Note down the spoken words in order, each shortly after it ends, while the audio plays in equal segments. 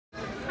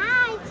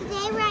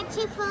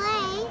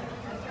Chick-fil-A.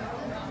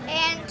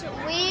 And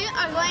we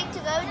are going to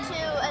go to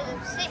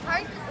a state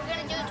park. We're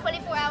going to do a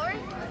 24-hour.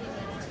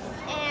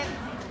 And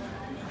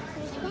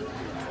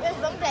there's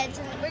bunk beds.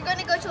 And we're going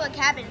to go to a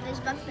cabin. There's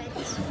bunk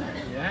beds.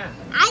 Yeah.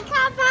 I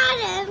call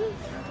bottom.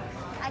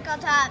 I call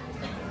top.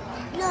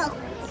 No.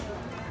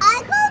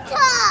 I call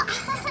top.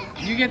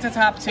 You get to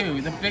top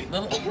too. The big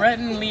little Brett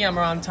and Liam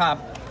are on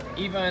top.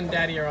 Eva and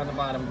Daddy are on the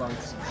bottom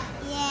bunks.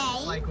 Yay.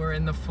 It's like we're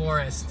in the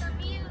forest.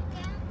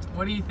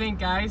 What do you think,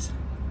 guys?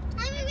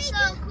 It's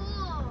so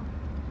cool.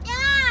 Yeah,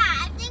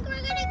 I think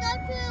we're gonna go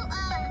to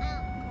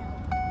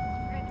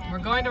We're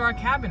going to our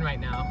cabin right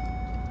now.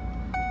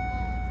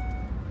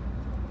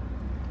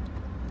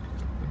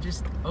 We're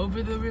just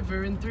over the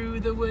river and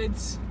through the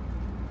woods.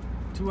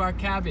 To our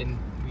cabin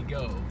we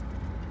go.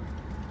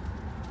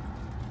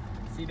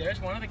 See,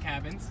 there's one of the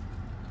cabins.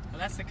 Well,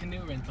 that's the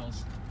canoe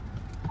rentals.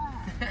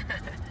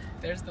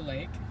 There's the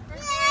lake. We're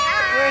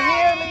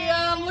here,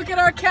 Liam. Look at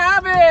our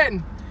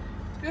cabin.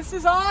 This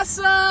is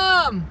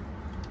awesome.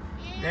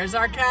 There's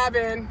our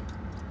cabin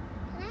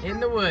in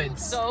the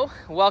woods. So,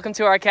 welcome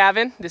to our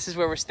cabin. This is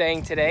where we're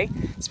staying today.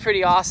 It's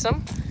pretty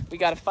awesome. We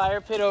got a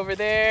fire pit over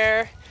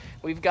there.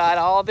 We've got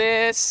all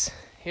this.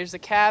 Here's the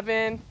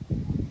cabin.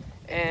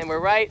 And we're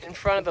right in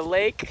front of the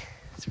lake.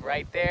 It's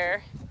right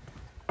there.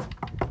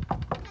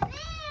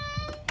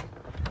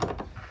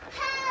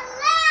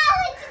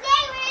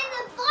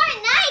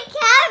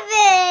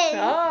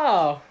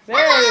 Oh, there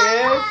he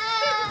is.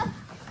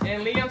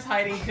 And Liam's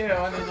hiding too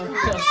under the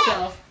little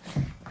shelf.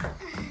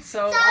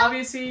 So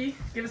obviously,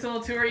 give us a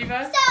little tour,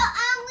 Eva. So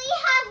we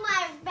have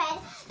my bed.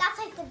 That's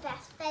like the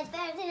best bed,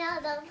 better than all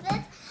those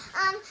beds.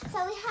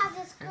 So we have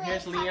this great And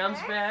here's Liam's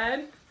cover.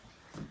 bed.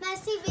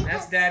 Messy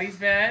That's Daddy's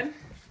bed.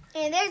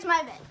 And there's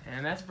my bed.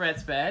 And that's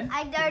Brett's bed.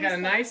 I We've got a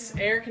nice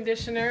air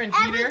conditioner and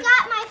And we heater.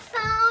 got my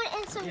phone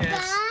and some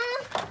Yes.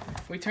 gum.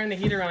 We turned the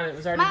heater on. It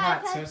was already My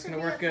hot, so iPad it's should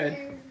gonna be work up good.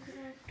 there.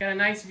 Got a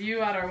nice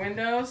view out our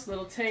windows.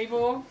 Little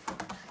table.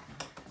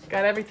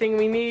 Got everything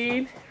we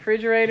need.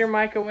 Refrigerator,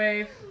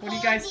 microwave. What do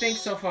you guys think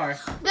so far?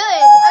 Good.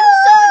 I'm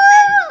so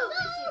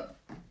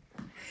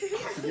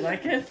excited. You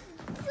like it?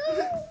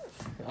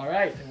 All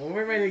right. Well,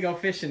 we're ready to go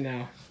fishing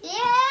now. Yeah.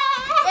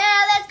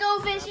 Yeah, let's go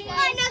fishing.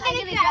 I'm not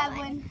gonna grab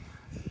one.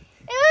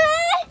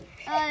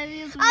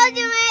 I'll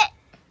do it.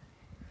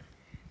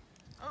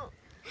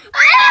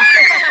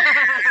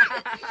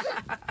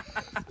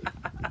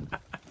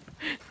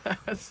 That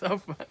was so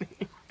funny.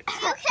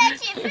 You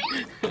catch it.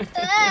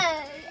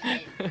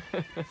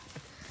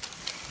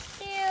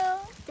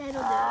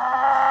 That'll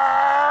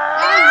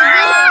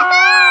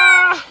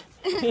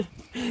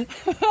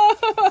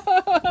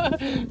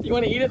You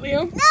want to eat it,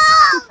 Liam? No.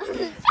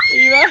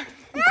 Eva?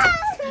 No.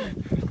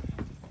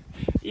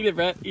 Eat it,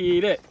 Brett.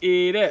 Eat it.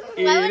 Eat it.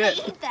 Eat Why would I it.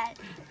 eat that?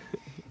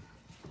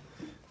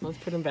 Let's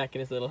put him back in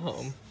his little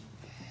home.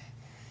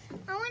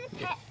 I want to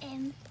pet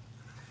him.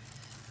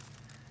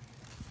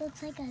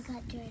 Looks like I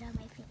got dirt on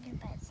my finger,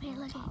 but it's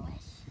not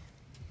polish.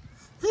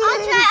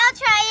 I'll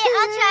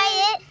try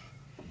it.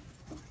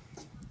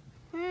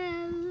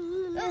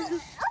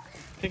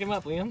 Pick him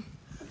up, Liam.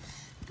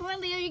 Come on,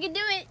 Leo, you can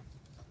do it.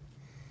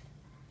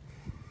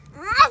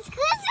 See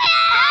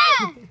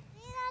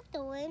that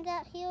the one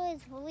out here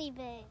is really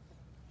big.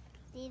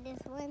 See this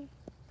one?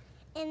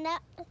 And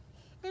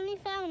we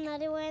found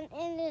another one,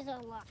 and there's a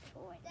lot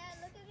more. Dad,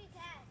 look at the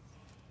cat.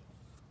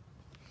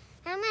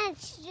 I'm gonna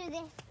do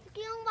this.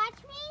 You don't watch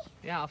me?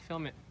 Yeah, I'll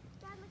film it.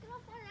 Dad, look at how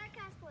far that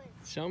cast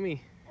was. Show me.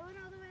 It went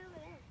all the way over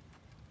there.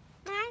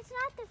 That's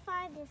not the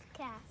farthest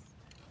cast.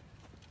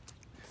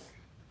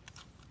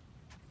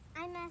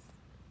 I messed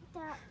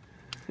up.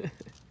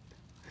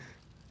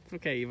 It's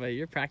okay, Eva.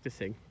 You're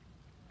practicing.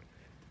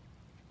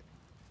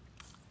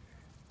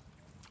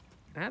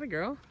 Atta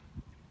girl.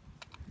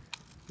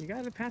 You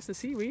gotta pass the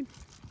seaweed.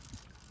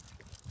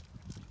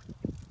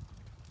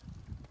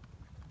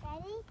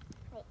 Ready?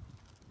 Wait.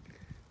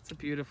 It's a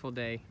beautiful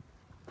day.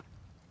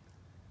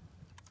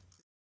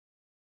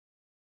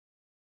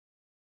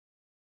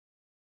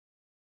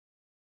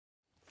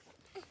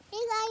 Hey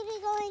guys,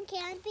 we're going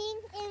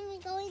camping and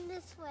we're going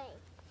this way.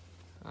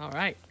 All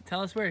right.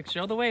 Tell us where.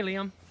 Show the way,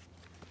 Liam.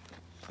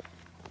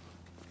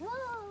 Whoa!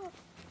 Are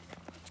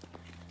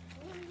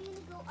we gonna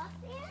go up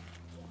there?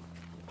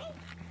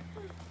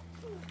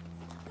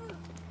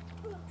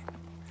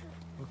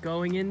 We're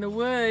going in the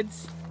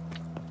woods.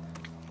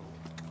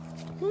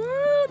 Woo!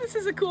 This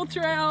is a cool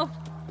trail.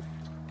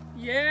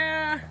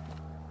 Yeah.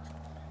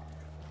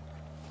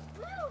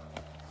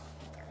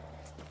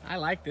 I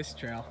like this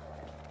trail.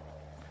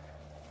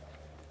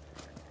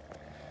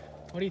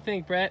 What do you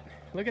think, Brett?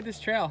 Look at this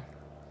trail.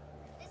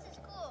 This is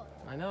cool.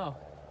 I know.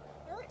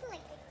 It looks like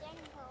a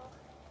jungle.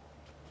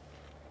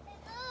 It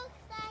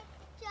looks like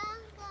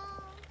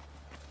jungle.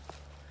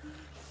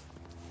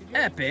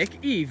 Epic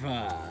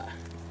Eva.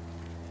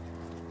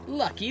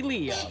 Lucky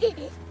Leo.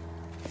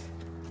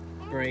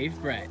 Brave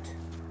Brett.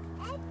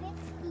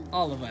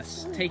 All of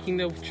us taking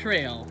the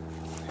trail.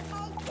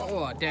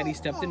 Oh, Daddy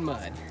stepped in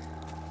mud.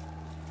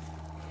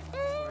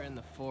 We're in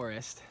the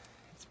forest.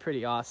 It's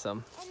pretty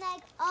awesome. And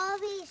like all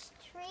these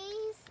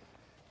trees.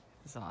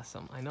 This is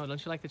awesome. I know,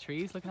 don't you like the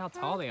trees? Look at how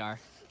tall they are.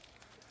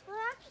 Well,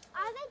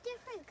 are they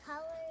different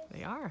colors?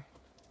 They are.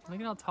 Look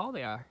at how tall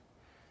they are.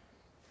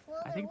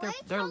 Well, I think way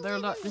they're taller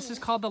than this me. is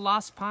called the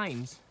Lost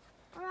Pines.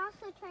 We're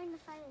also trying to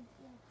find a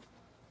deer.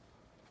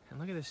 And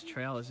look at this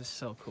trail, it's just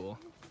so cool.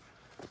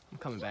 I'm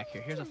coming back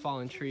here. Here's a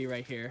fallen tree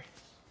right here.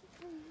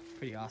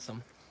 Pretty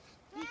awesome.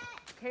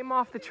 Came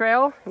off the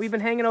trail. We've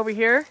been hanging over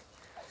here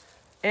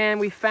and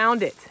we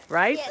found it,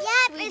 right?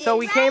 Yep, So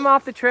we came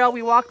off the trail,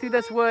 we walked through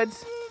this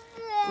woods.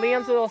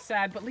 Liam's a little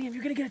sad, but Liam,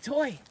 you're gonna get a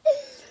toy.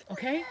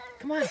 Okay?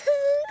 Come on,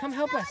 come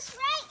help us.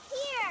 Right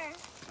here.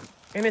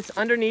 And it's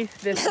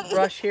underneath this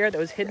brush here that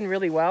was hidden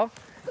really well.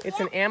 It's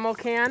an ammo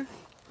can.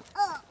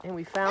 And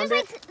we found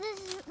it.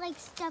 This is like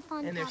stuff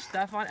on And there's top.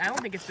 stuff on it. I don't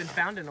think it's been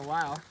found in a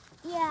while.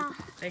 Yeah.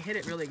 They hit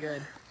it really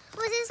good.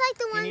 Was this like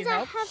the You ones need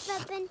that help?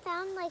 have been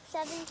found like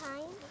 7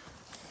 times?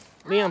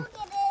 Liam, I'll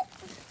get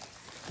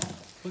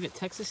it. look at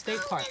Texas State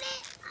Park.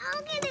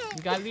 I'll get it.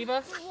 You got it,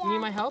 Eva? You need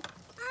my help?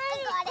 I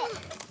got it.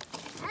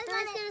 I'm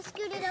gonna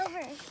scoot it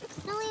over.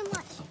 No, Liam,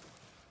 watch.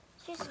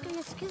 Just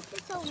gonna scoot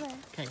this over.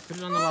 Okay, put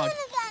it on the log.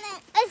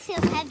 It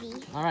feels heavy.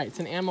 All right, it's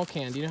an ammo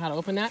can. Do you know how to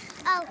open that?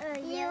 Oh,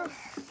 yeah.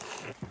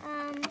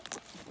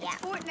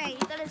 Fortnite,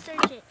 you gotta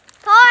search it.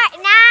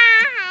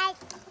 Fortnite!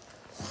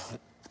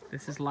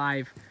 This is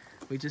live.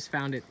 We just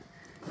found it.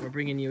 We're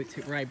bringing you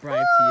to bribe to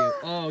you.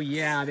 Oh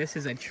yeah, this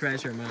is a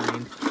treasure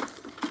mine.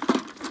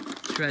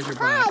 Treasure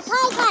box.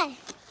 Hi.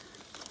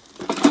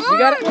 You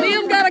got it.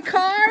 Liam got a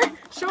car.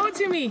 Show it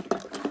to me.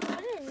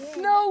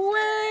 No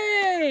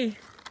way.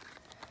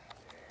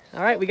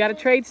 All right, we got to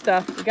trade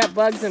stuff. We got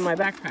bugs in my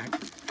backpack.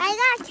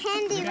 I got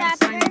candy We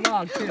got a wrapper. shiny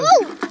log too.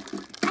 Ooh!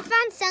 I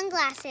found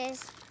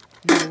sunglasses.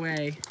 No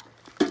way.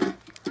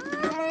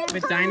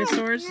 With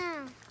dinosaurs?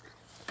 No,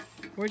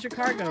 Where's your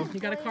car go? You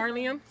got a car,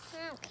 Liam?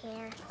 I don't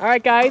care. All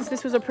right, guys,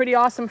 this was a pretty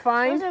awesome Those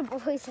find. are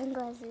boy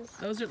sunglasses.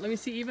 Those are. Let me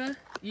see, Eva.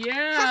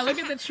 Yeah, look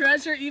at the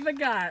treasure Eva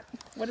got.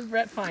 What did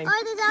Brett find?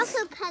 Oh, there's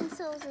also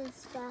pencils and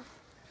stuff.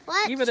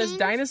 What? Eva, there's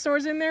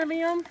dinosaurs in there,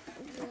 Liam.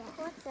 Yeah.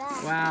 What's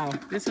that? Wow,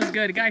 this was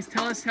good, guys.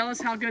 Tell us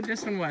how good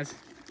this one was.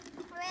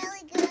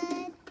 Really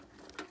good.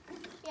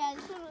 Yeah,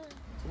 this one was...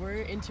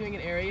 We're entering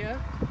an area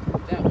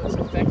that was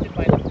affected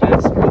by the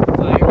Bastrop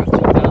Fire of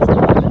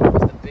 2011. It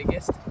was the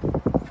biggest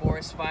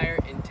forest fire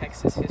in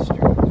Texas history.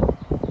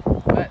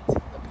 But the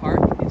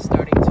park is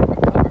starting to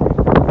recover.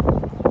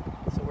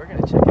 So we're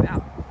gonna check it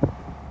out.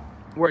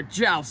 We're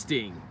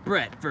jousting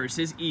Brett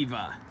versus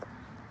Eva.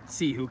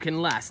 See who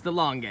can last the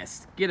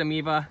longest. Get him,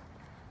 Eva.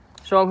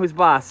 Show him who's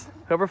boss.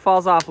 Whoever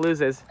falls off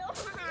loses.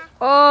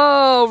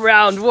 Oh,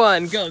 round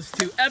 1 goes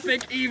to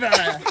Epic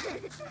Eva.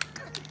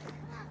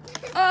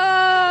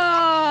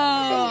 Oh!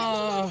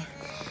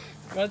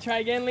 Want to try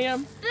again,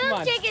 Liam? Come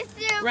on. Take us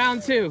through.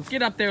 Round 2.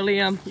 Get up there,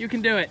 Liam. You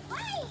can do it.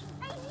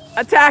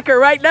 Attack her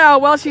right now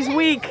while she's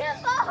weak.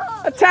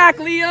 Attack,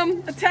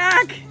 Liam.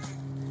 Attack.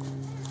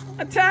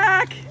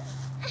 Attack.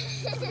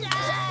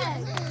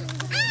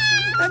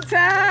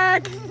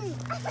 Attack.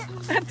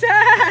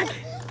 Attack.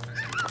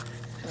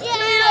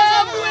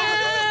 Liam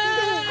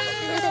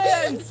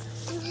wins.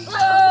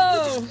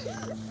 Oh!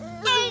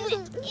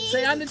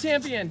 Say I'm the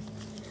champion.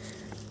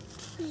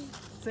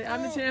 Say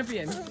I'm the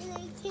champion.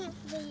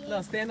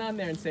 No, stand on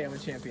there and say I'm a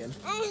champion.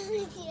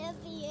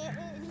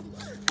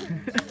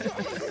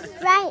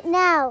 Right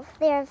now,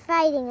 they're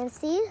fighting and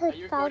see who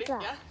falls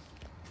off. Yeah?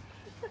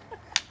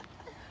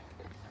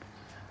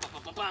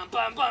 Bum,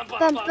 bum, bum,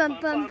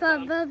 bum,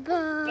 bum,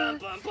 bum.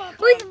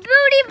 With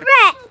Booty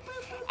Brett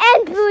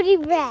and Booty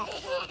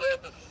Brett.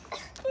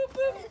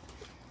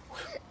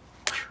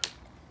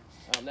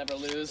 I'll never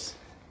lose.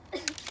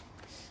 Come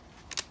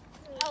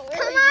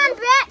on,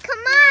 Brett. Come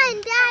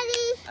on,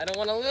 Daddy. I don't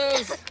want to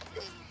lose.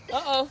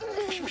 Uh-oh.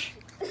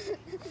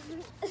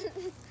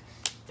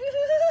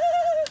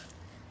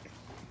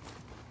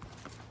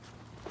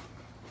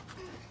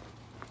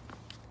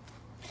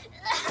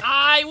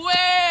 I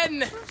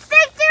win!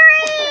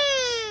 Victory!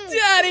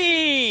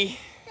 Daddy!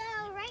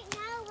 So right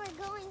now we're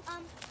going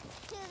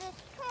to the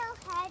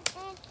trailhead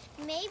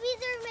and maybe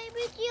there may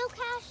be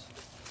geocache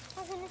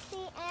we're gonna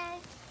see,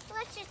 and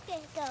let's just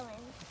get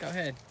going. Go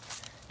ahead.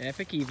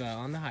 Epic Eva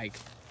on the hike.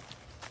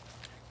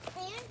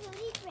 And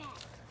Booty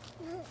Brett.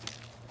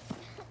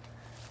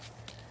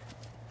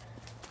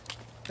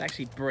 It's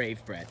actually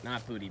Brave Brett,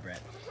 not Booty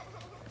Brett.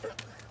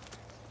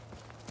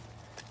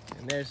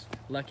 And there's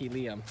Lucky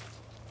Liam.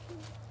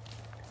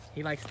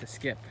 He likes to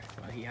skip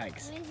while he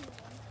hikes.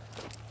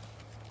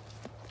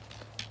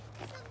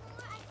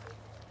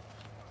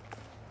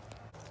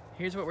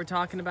 Here's what we're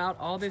talking about.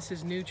 All this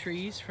is new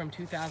trees from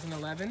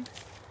 2011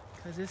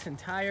 because this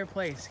entire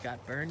place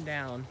got burned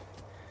down.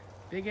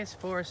 Biggest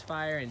forest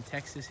fire in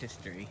Texas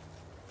history.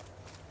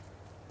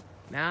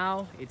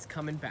 Now it's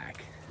coming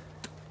back.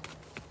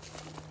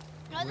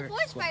 No, the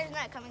forest fire's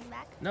not coming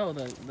back. No,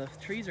 the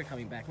trees are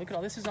coming back. Look at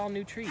all, this is all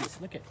new trees.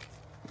 Look at,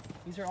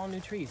 these are all new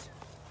trees.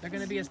 They're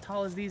gonna be as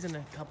tall as these in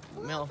a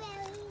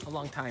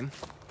long time.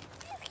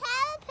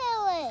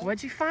 Caterpillar.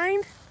 What'd you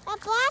find? A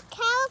black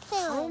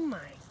caterpillar. Oh my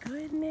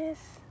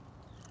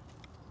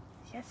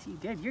Yes, you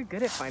did. You're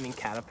good at finding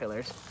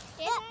caterpillars.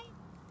 Yeah.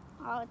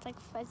 Oh, it's like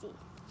fuzzy.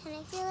 Can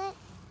I feel it?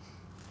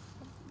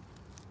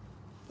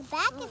 The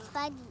back is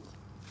fuzzy.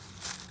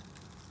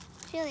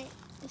 Feel it.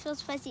 It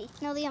feels fuzzy.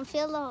 No, Liam,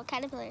 feel the little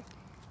caterpillar.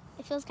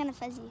 It feels kind of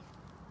fuzzy.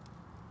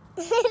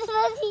 It's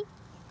fuzzy.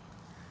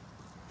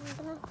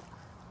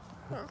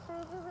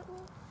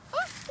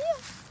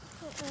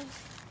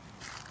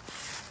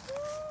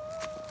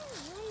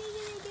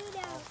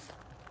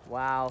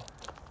 Wow,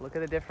 look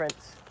at the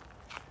difference.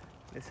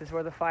 This is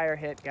where the fire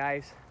hit,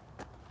 guys.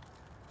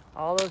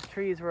 All those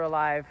trees were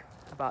alive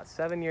about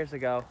 7 years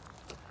ago.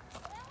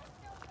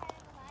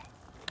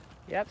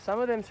 Yep, some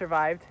of them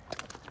survived,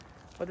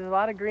 but there's a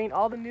lot of green.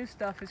 All the new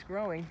stuff is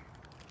growing.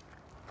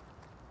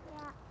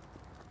 Yeah.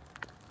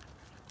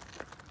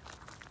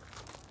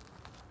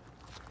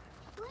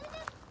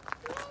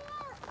 The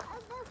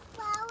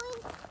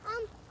flowers,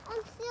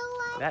 still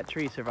alive. That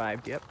tree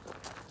survived, yep.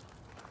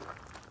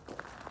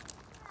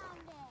 Found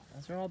it.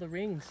 Those are all the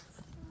rings.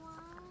 Wow.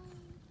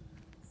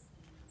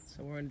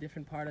 So we're in a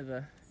different part of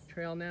the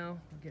trail now.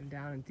 We're getting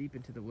down and deep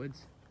into the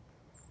woods.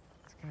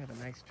 It's kind of a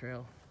nice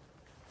trail.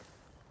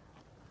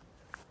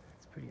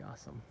 It's pretty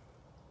awesome.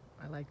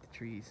 I like the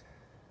trees.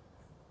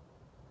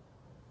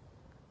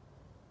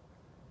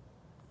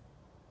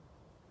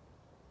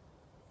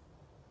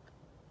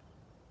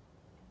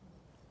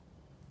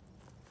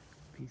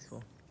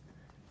 Peaceful.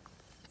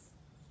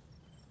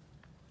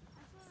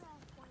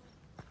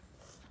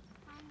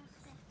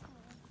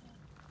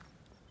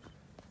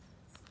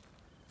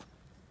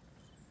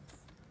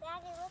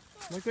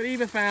 Look what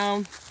Eva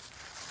found.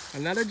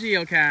 Another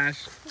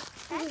geocache.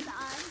 That's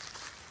odd.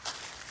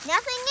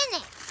 Nothing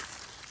in it.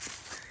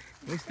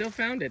 We still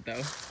found it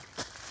though.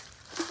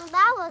 Well,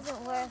 that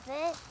wasn't worth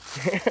it.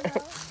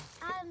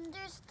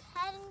 There's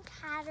 10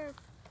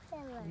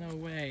 caterpillars. No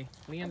way.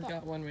 Liam's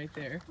got one right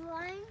there.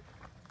 1,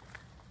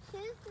 2,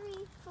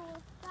 3, 4,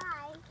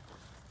 5,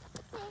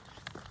 6,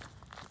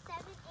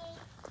 7,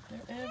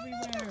 8. They're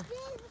everywhere.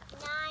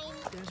 9.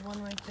 There's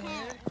one right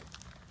there.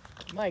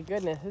 My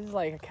goodness, this is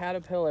like a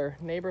caterpillar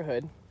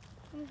neighborhood.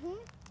 Mhm.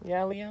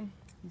 Yeah, Liam?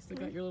 You still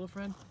got your little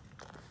friend?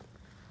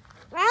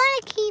 I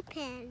want to keep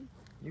him.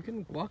 You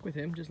can walk with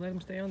him. Just let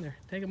him stay on there.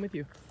 Take him with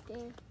you.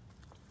 Yeah.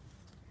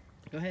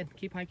 Go ahead.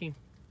 Keep hiking.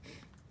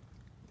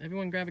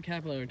 Everyone grab a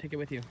caterpillar and take it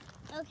with you.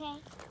 Okay.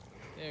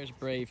 There's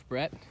brave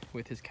Brett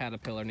with his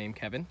caterpillar named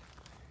Kevin.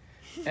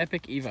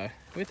 Epic Eva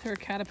with her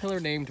caterpillar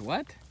named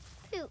what?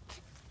 Poop.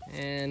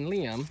 And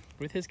Liam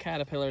with his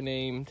caterpillar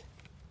named...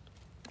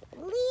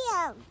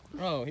 Liam.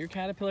 Oh, your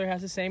caterpillar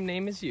has the same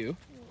name as you.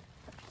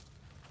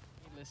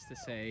 Needless to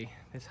say,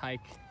 this hike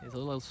is a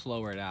little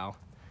slower now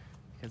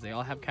because they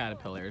all have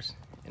caterpillars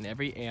and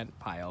every ant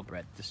pile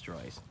Brett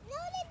destroys. No,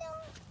 they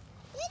don't.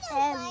 They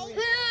don't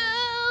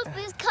bite. Poop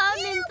is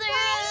coming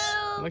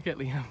through. Look at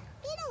Liam.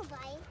 They don't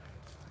bite.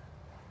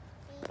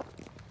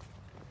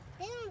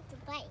 They don't have to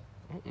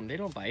bite. They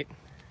don't bite.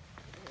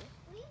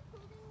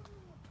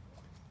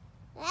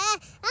 I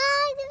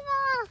can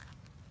fall.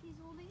 He's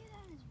holding it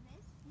on his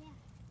wrist? Yeah.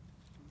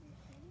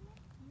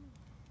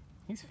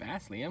 He's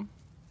fast, Liam.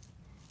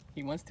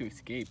 He wants to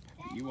escape,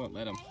 but you won't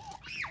let him.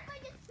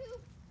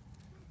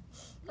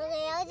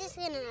 Okay, I'm just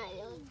gonna